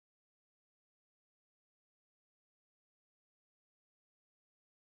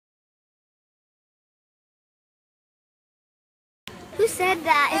Who said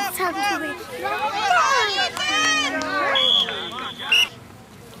that? It's time to win.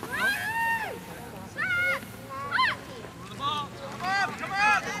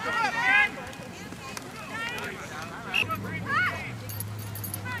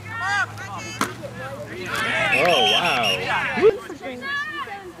 Oh, wow.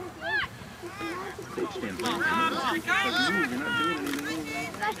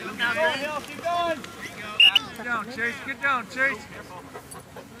 Get down, Chase. Get down, Chase.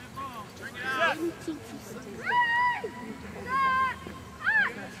 Bring it out.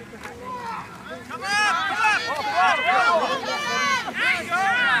 Come on!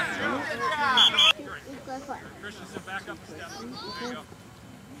 Christensen, back up a step. There you go.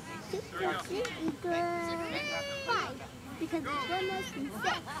 Because it's goodness and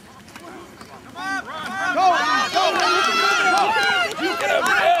six.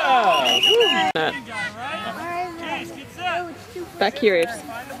 Back here.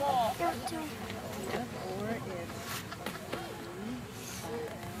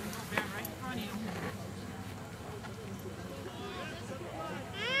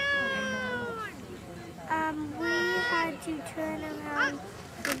 We had to turn around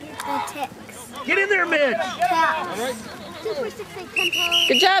to get the ticks. Get in there, Mitch! Yeah. 2 for 6 8 10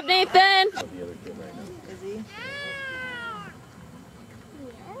 Good job, Nathan. Is he?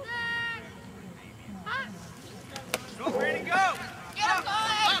 Go, Brady, go!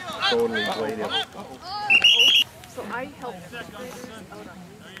 Totally played it. So I helped. There you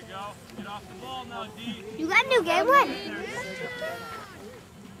go. Get off the ball now, D. You got a new game one.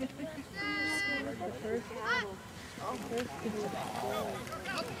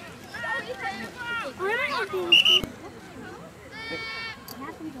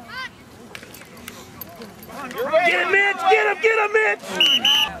 Get him, Mitch! Get him, Mitch!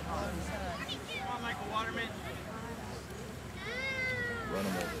 Come on, Michael Waterman. Run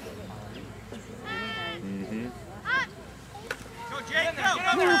him over. Go, Jake, go!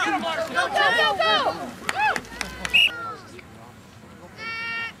 Go,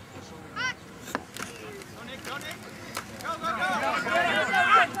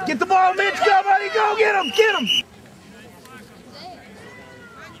 Get the ball, Mitch! Go, buddy! Go! Get him! Get him!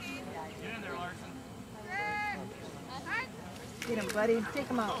 Get him, buddy. Take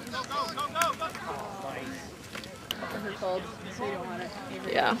him out. go! They're cold, so you don't want it.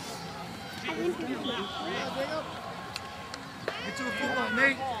 Yeah. Get to the football,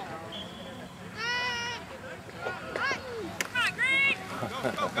 Nate.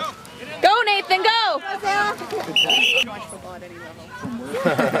 Go, Nathan, go!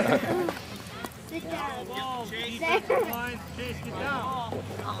 Sit down. Chase, Sit get down. Chase, get down.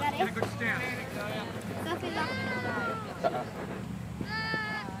 Got Get a good stand. Stuff it up.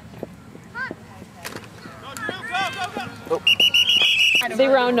 Go, Drew, go! They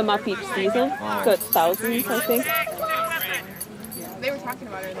round them up each season, so it's thousands, I think. They were talking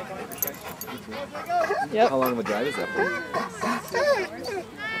about it. They're going for sure. Yep. How long of a drive is that for?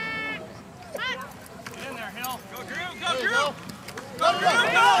 Get in there, Hill. Go, Drew, go, Drew! Go,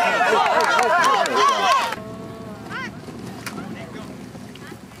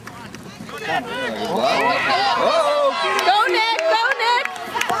 Go, Nick! Go, Nick!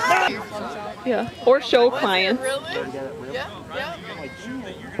 Yeah, or show clients. Really? Yeah.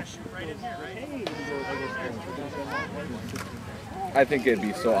 I think it'd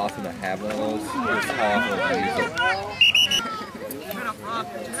be so awesome to have one of those. It's awful to use it.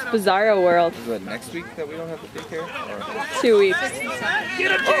 It's Bizarro World. Is it next week that we don't have to take care? Or? 2 weeks.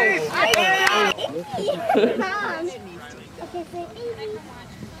 Get him, Chase! Mom. Okay, say easy.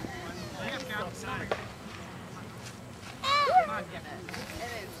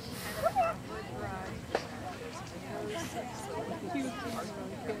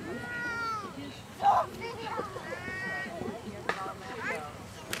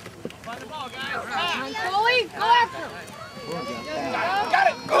 Find the ball, guys. Chloe, go after him. Got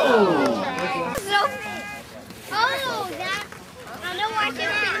it! Oh, that. I know why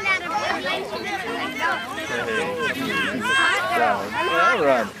they're thinking that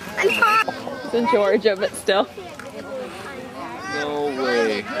Run. It's in Georgia, but still. No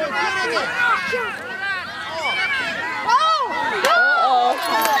way.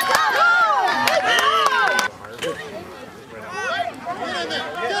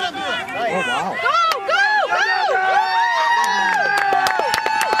 Oh, wow.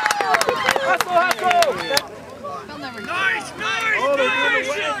 Nice!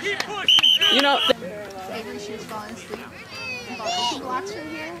 Keep pushing! You know, Avery, she was falling asleep. About 2 blocks from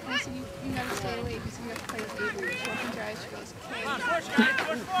here, and I said, you never stay awake. You said, you have to play with Avery. She opens her eyes, she goes, okay. Come on, push, guys!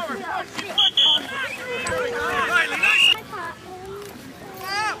 Push forward! Push! Keep pushing! Riley, nice!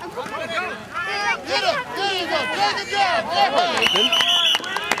 Get him! There you go! Take it down!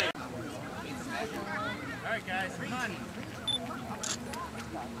 All right, guys, come on.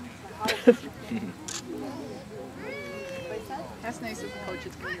 That's nice of the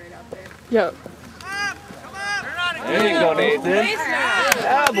coaches being right out there. Yep. There you go, Nathan.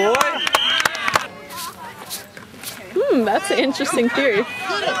 Yeah, boy. That's an interesting theory. Go!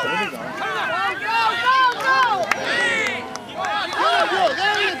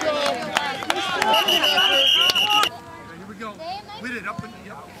 There you go! Here we go. With it, up and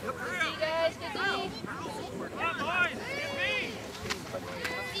yep. You guys, good day.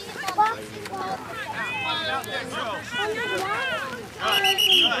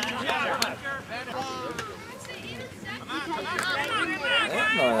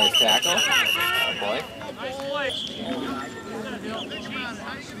 Nice tackle. Boy.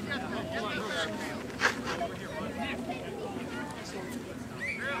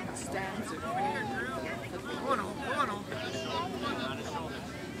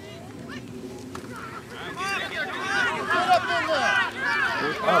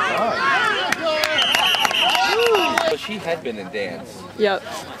 So she had been in dance. Yep.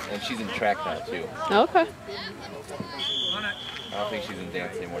 And she's in track now too. Okay. I don't think she's in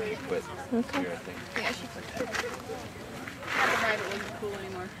dance anymore. She quit. Okay. Here, I think. Yeah, she put it. The ride, it wasn't cool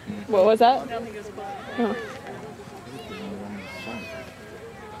anymore. What was that? I don't think it was cool. Oh.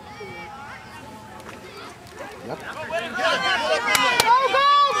 There you go!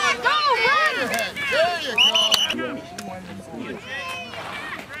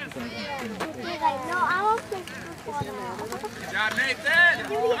 He's like, no, I won't play football now. Good job, Nathan.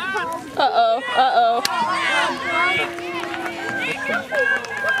 Uh-oh. Uh-oh.